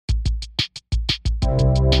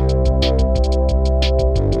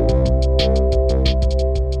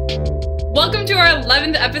Welcome to our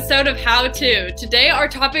 11th episode of How To. Today our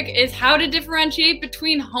topic is how to differentiate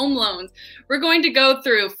between home loans. We're going to go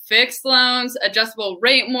through fixed loans, adjustable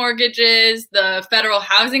rate mortgages, the Federal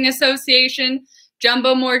Housing Association,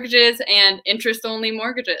 jumbo mortgages, and interest-only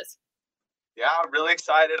mortgages. Yeah, I'm really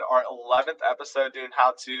excited. Our 11th episode doing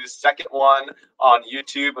How To, second one on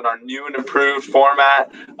YouTube in our new and improved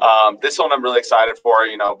format. This one I'm really excited for.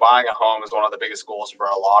 You know, buying a home is one of the biggest goals for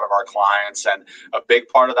a lot of our clients, and a big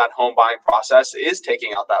part of that home buying process is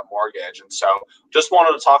taking out that mortgage. And so just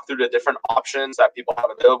wanted to talk through the different options that people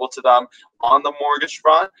have available to them on the mortgage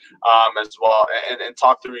front, as well, and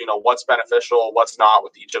talk through, you know, what's beneficial, what's not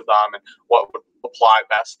with each of them, and what would apply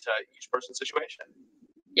best to each person's situation.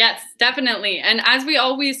 Yes, definitely. And as we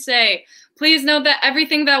always say, please note that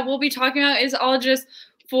everything that we'll be talking about is all just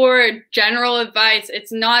for general advice.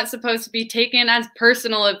 It's not supposed to be taken as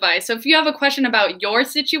personal advice. So if you have a question about your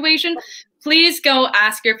situation, please go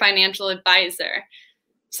ask your financial advisor.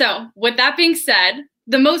 So with that being said,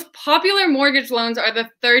 the most popular mortgage loans are the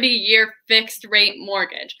 30-year fixed rate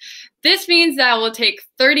mortgage. This means that it will take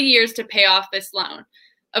 30 years to pay off this loan.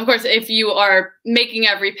 Of course, if you are making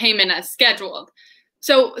every payment as scheduled.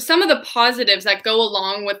 So some of the positives that go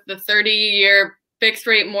along with the 30-year fixed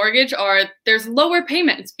rate mortgage are there's lower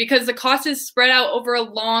payments because the cost is spread out over a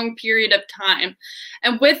long period of time.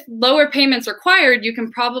 And with lower payments required, you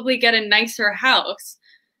can probably get a nicer house.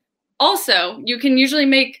 Also, you can usually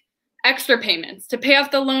make extra payments to pay off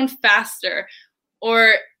the loan faster,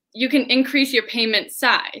 or you can increase your payment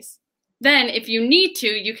size. Then, if you need to,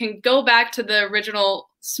 you can go back to the original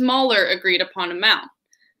smaller agreed upon amount.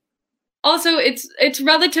 Also, it's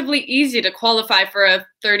relatively easy to qualify for a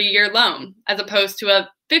 30-year loan as opposed to a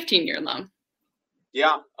 15-year loan.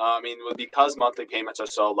 Yeah, I mean, because monthly payments are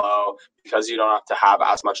so low, because you don't have to have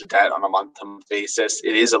as much debt on a month-to-month basis,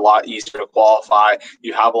 it is a lot easier to qualify.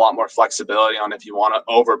 You have a lot more flexibility on if you want to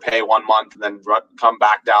overpay 1 month and then come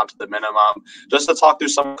back down to the minimum. Just to talk through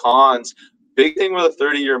some cons, big thing with a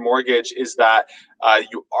 30-year mortgage is that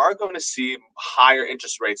you are going to see higher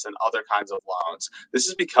interest rates than other kinds of loans. This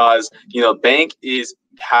is because, you know, bank is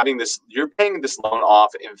having this, you're paying this loan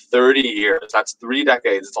off in 30 years. That's 3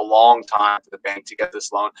 decades. It's a long time for the bank to get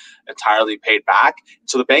this loan entirely paid back.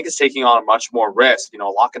 So the bank is taking on much more risk. You know,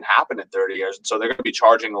 a lot can happen in 30 years. And so they're going to be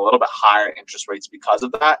charging a little bit higher interest rates because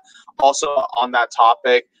of that. Also on that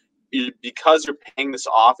topic, because you're paying this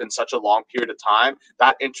off in such a long period of time,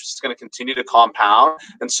 that interest is going to continue to compound,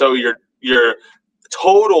 and so your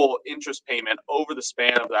total interest payment over the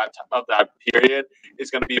span of that period is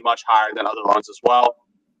going to be much higher than other loans as well.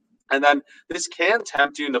 And then this can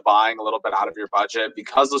tempt you into buying a little bit out of your budget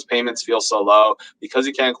because those payments feel so low, because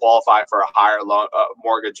you can't qualify for a higher loan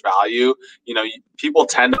mortgage value. You know, people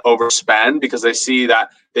tend to overspend because they see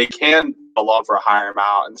that they can a loan for a higher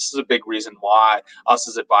amount. And this is a big reason why us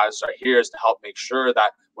as advisors are here, is to help make sure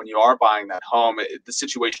that when you are buying that home, the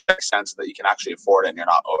situation makes sense, that you can actually afford it and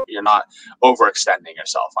you're not overextending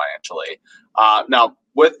yourself financially. Now,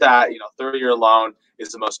 with that, you know, 30-year loan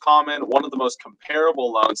is the most common. One of the most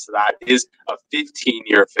comparable loans to that is a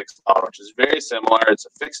 15-year fixed loan, which is very similar. It's a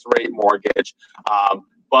fixed rate mortgage,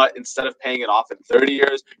 but instead of paying it off in 30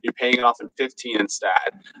 years, you're paying it off in 15 instead.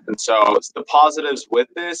 And so the positives with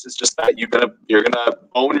this is just that you're gonna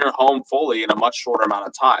own your home fully in a much shorter amount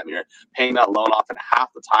of time. You're paying that loan off in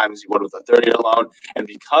half the time as you would with a 30-year loan. And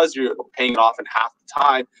because you're paying it off in half the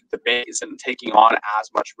time, the bank isn't taking on as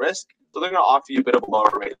much risk. So they're gonna offer you a bit of a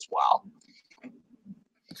lower rate as well.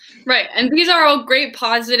 Right. And these are all great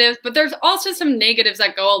positives, but there's also some negatives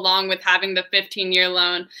that go along with having the 15-year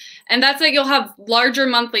loan. And that's that you'll have larger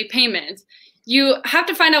monthly payments. You have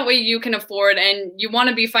to find out what you can afford, and you want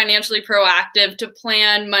to be financially proactive to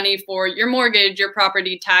plan money for your mortgage, your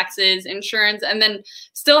property taxes, insurance, and then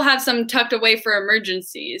still have some tucked away for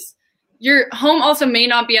emergencies. Your home also may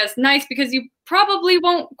not be as nice because you probably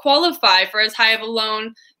won't qualify for as high of a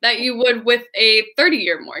loan that you would with a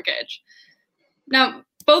 30-year mortgage. Now,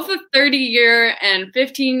 both the 30-year and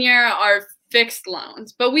 15-year are fixed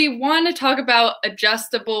loans, but we want to talk about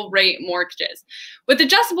adjustable rate mortgages. With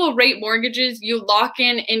adjustable rate mortgages, you lock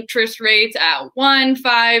in interest rates at 1,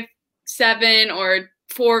 5, 7, or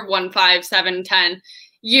 4, 1, 5, 7, 10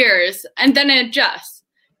 years, and then it adjusts.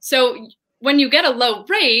 So when you get a low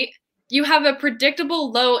rate, you have a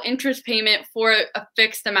predictable low interest payment for a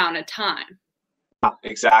fixed amount of time.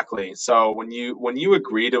 Exactly. So when you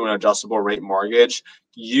agree to an adjustable rate mortgage,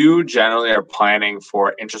 you generally are planning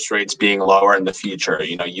for interest rates being lower in the future.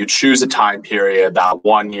 You know, you choose a time period, that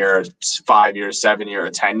 1 year, 5 years, 7 years,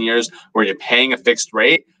 or 10 years, where you're paying a fixed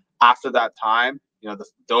rate. After that time, you know,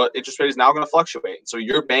 the interest rate is now going to fluctuate. So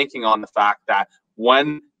you're banking on the fact that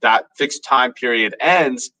when that fixed time period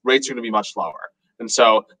ends, rates are going to be much lower. And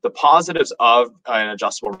so the positives of an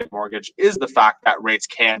adjustable rate mortgage is the fact that rates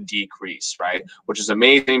can decrease, right? Which is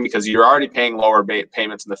amazing because you're already paying lower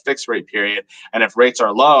payments in the fixed rate period. And if rates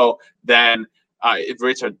are low, then if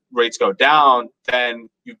rates go down, then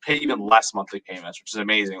you pay even less monthly payments, which is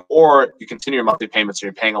amazing. Or you continue your monthly payments and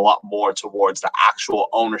you're paying a lot more towards the actual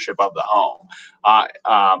ownership of the home.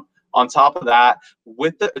 On top of that,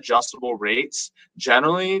 with the adjustable rates,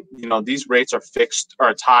 generally, these rates are fixed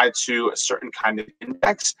or tied to a certain kind of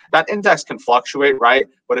index. That index can fluctuate, right?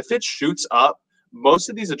 But if it shoots up, most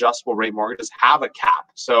of these adjustable rate mortgages have a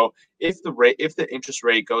cap. So if the interest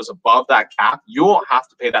rate goes above that cap, you won't have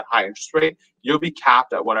to pay that high interest rate. You'll be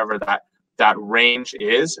capped at whatever that range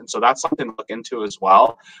is. And so that's something to look into as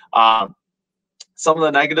well. Some of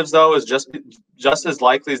the negatives, though, is just as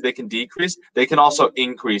likely as they can decrease, they can also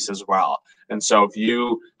increase as well. And so if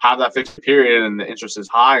you have that fixed period and the interest is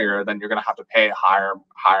higher, then you're going to have to pay a higher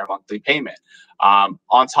monthly payment.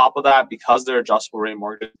 On top of that, because they're adjustable rate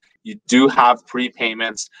mortgages, you do have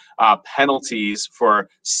prepayments, penalties for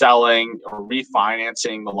selling or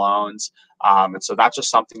refinancing the loans. And so that's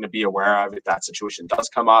just something to be aware of if that situation does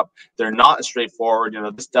come up. They're not as straightforward.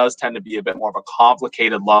 This does tend to be a bit more of a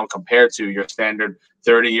complicated loan compared to your standard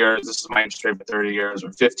 30 years. This is my interest rate for 30 years,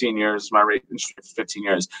 or 15 years is my rate interest rate for 15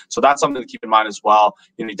 years. So that's something to keep in mind as well.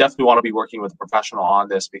 You definitely want to be working with a professional on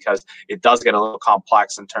this because it does get a little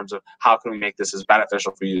complex in terms of how can we make this as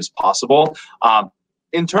beneficial for you as possible.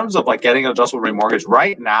 In terms of getting an adjustable rate mortgage,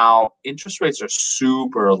 right now, interest rates are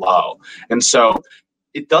super low. And so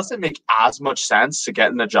it doesn't make as much sense to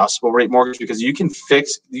get an adjustable rate mortgage because you can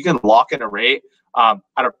lock in a rate at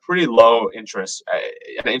a pretty low interest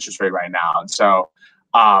rate right now. And so,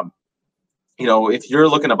 if you're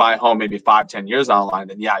looking to buy a home maybe 5-10 years down the line,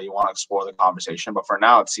 then yeah, you want to explore the conversation. But for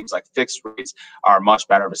now, it seems like fixed rates are much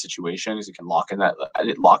better of a situation because you can lock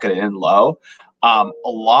it in low. A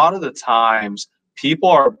lot of the times, people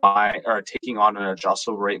are taking on an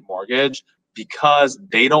adjustable rate mortgage because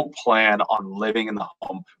they don't plan on living in the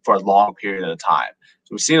home for a long period of time. So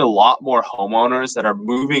we've seen a lot more homeowners that are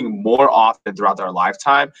moving more often throughout their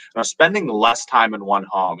lifetime and are spending less time in one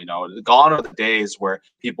home. Gone are the days where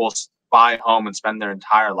people buy a home and spend their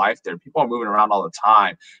entire life there. People are moving around all the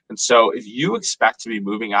time. And so if you expect to be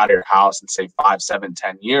moving out of your house in say 5, 7,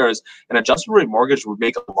 10 years, an adjustable rate mortgage would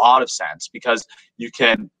make a lot of sense because you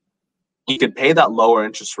can pay that lower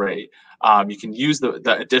interest rate. You can use the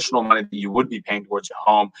additional money that you would be paying towards your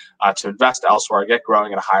home to invest elsewhere, get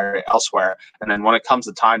growing at a higher rate elsewhere. And then when it comes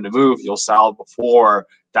to time to move, you'll sell before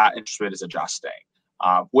that interest rate is adjusting.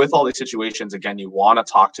 With all these situations, again, you want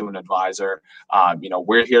to talk to an advisor.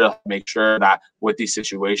 We're here to make sure that with these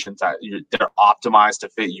situations that they're optimized to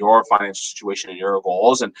fit your financial situation and your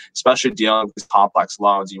goals. And especially dealing with these complex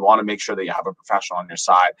loans, you want to make sure that you have a professional on your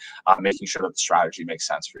side, making sure that the strategy makes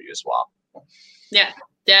sense for you as well. Yeah,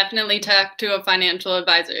 definitely talk to a financial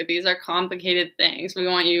advisor. These are complicated things. We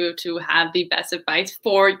want you to have the best advice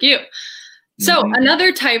for you. So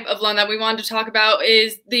another type of loan that we wanted to talk about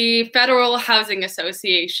is the Federal Housing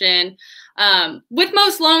Association. With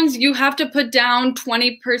most loans, you have to put down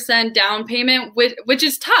 20% down payment, which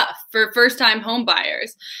is tough for first-time home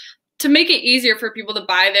buyers. To make it easier for people to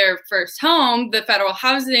buy their first home, the Federal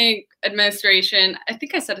Housing Administration, I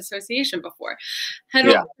think I said association before,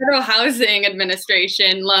 Federal Housing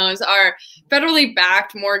Administration loans are federally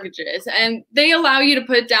backed mortgages, and they allow you to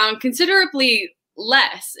put down considerably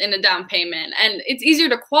less in a down payment, and it's easier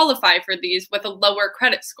to qualify for these with a lower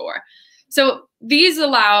credit score. So these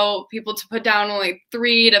allow people to put down only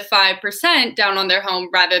 3 to 5% down on their home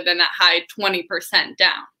rather than that high 20%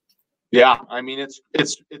 down. Yeah, I mean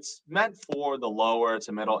it's meant for the lower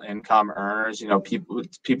to middle income earners.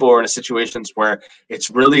 People are in situations where it's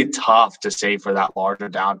really tough to save for that larger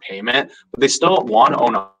down payment, but they still want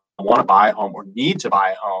to buy a home or need to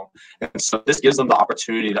buy a home. And so this gives them the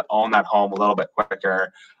opportunity to own that home a little bit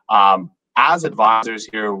quicker. As advisors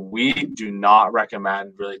here, we do not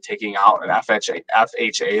recommend really taking out an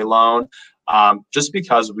FHA loan just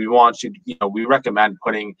because we want you, we recommend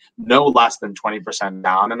putting no less than 20%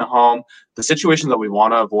 down in a home. The situation that we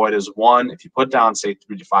want to avoid is one, if you put down, say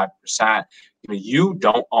 3 to 5%, you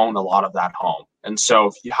don't own a lot of that home. And so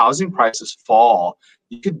if housing prices fall,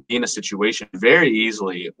 you could be in a situation very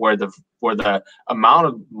easily where the amount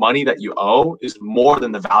of money that you owe is more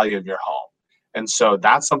than the value of your home. And so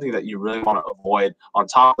that's something that you really want to avoid. On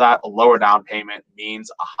top of that, a lower down payment means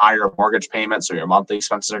a higher mortgage payment, so your monthly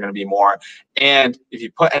expenses are going to be more. And if you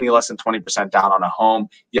put any less than 20% down on a home,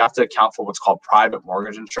 you have to account for what's called private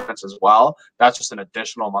mortgage insurance as well. That's just an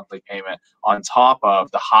additional monthly payment on top of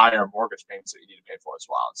the higher mortgage payments that you need to pay for as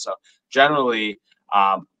well. And so generally,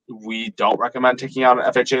 we don't recommend taking out an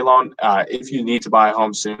FHA loan. If you need to buy a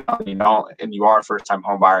home soon, and you are a first-time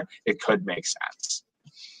home buyer, it could make sense.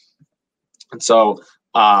 And so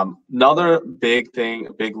another big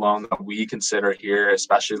loan that we consider here,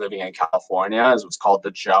 especially living in California, is what's called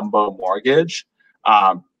the jumbo mortgage.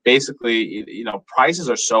 Basically, prices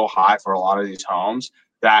are so high for a lot of these homes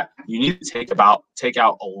that you need to take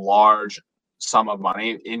out a large sum of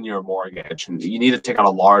money in your mortgage, and you need to take out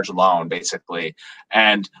a large loan basically.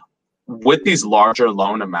 And with these larger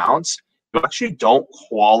loan amounts, you actually don't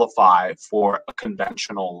qualify for a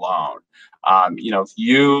conventional loan.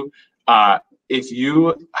 If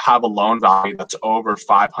you have a loan value that's over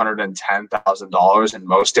 $510,000 in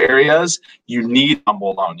most areas, you need a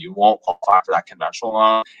jumbo loan. You won't qualify for that conventional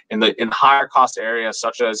loan. In higher cost areas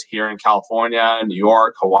such as here in California, New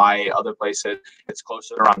York, Hawaii, other places, it's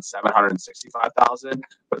closer to around $765,000.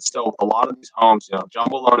 But still, a lot of these homes,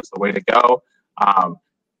 jumbo loan is the way to go.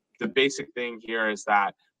 The basic thing here is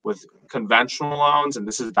that with conventional loans, and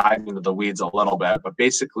this is diving into the weeds a little bit, but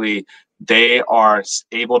basically they are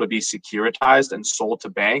able to be securitized and sold to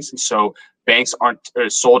banks. And so banks aren't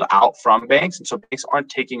sold out from banks. And so banks aren't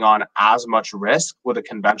taking on as much risk with a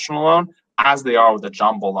conventional loan as they are with a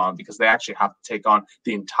jumbo loan, because they actually have to take on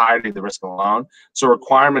the entirety of the risk of the loan. So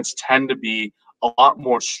requirements tend to be a lot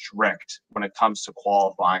more strict when it comes to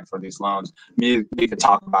qualifying for these loans. We could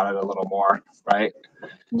talk about it a little more, right?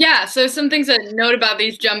 Yeah, so some things to note about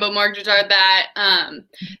these jumbo mortgages are that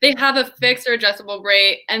they have a fixed or adjustable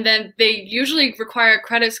rate, and then they usually require a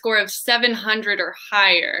credit score of 700 or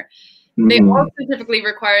higher. They also typically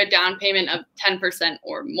require a down payment of 10%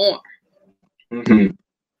 or more.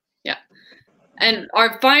 Yeah. And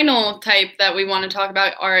our final type that we want to talk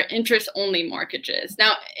about are interest-only mortgages.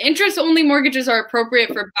 Now, interest-only mortgages are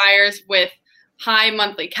appropriate for buyers with high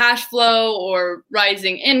monthly cash flow or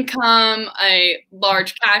rising income, a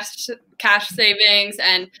large cash savings.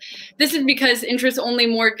 And this is because interest-only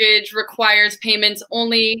mortgage requires payments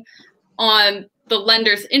only on the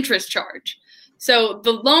lender's interest charge. So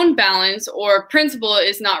the loan balance or principal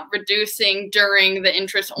is not reducing during the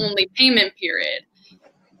interest-only payment period.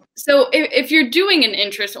 So if you're doing an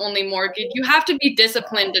interest-only mortgage, you have to be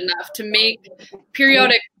disciplined enough to make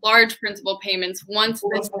periodic large principal payments once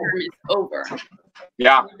this term is over.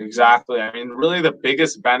 Yeah, exactly. I mean, really the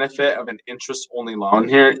biggest benefit of an interest-only loan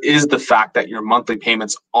here is the fact that your monthly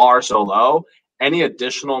payments are so low. Any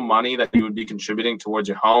additional money that you would be contributing towards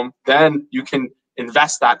your home, then you can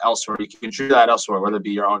invest that elsewhere. You can contribute that elsewhere, whether it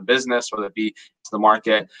be your own business, whether it be to the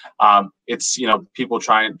market. It's, people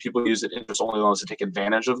use interest-only loans to take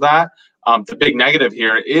advantage of that. The big negative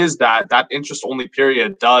here is that interest-only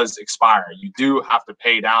period does expire. You do have to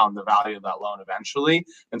pay down the value of that loan eventually.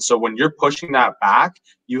 And so when you're pushing that back,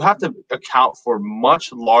 you have to account for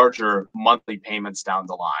much larger monthly payments down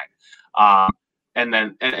the line.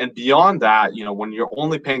 And beyond that, when you're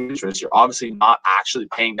only paying interest, you're obviously not actually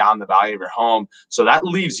paying down the value of your home. So that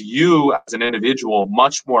leaves you as an individual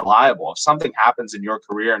much more liable. If something happens in your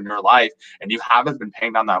career, in your life, and you haven't been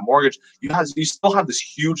paying down that mortgage, you still have this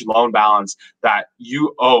huge loan balance that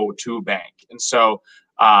you owe to a bank. And so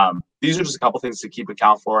these are just a couple things to keep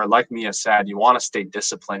account for. Like Mia said, you want to stay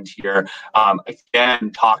disciplined here.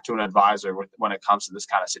 Again, talk to an advisor when it comes to this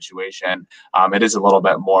kind of situation. It is a little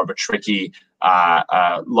bit more of a tricky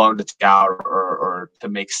loan to take out or to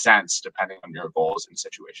make sense depending on your goals and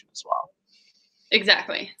situation as well.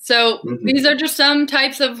 Exactly. So these are just some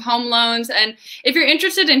types of home loans. And if you're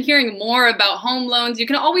interested in hearing more about home loans, you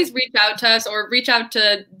can always reach out to us or reach out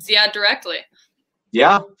to Ziad directly.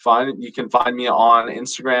 Yeah, you can find me on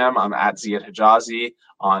Instagram. I'm at Ziad Hijazi.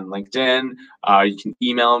 On LinkedIn. You can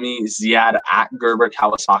email me,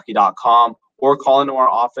 ziad@gerberkawasaki.com, or call into our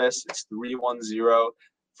office. It's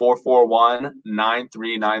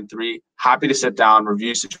 310-441-9393. Happy to sit down,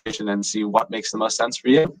 review situation, and see what makes the most sense for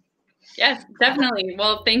you. Yes, definitely.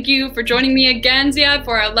 Well, thank you for joining me again, Ziad,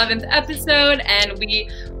 for our 11th episode, and we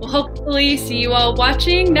will hopefully see you all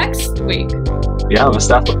watching next week. Yeah, most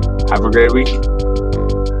definitely. Have a great week.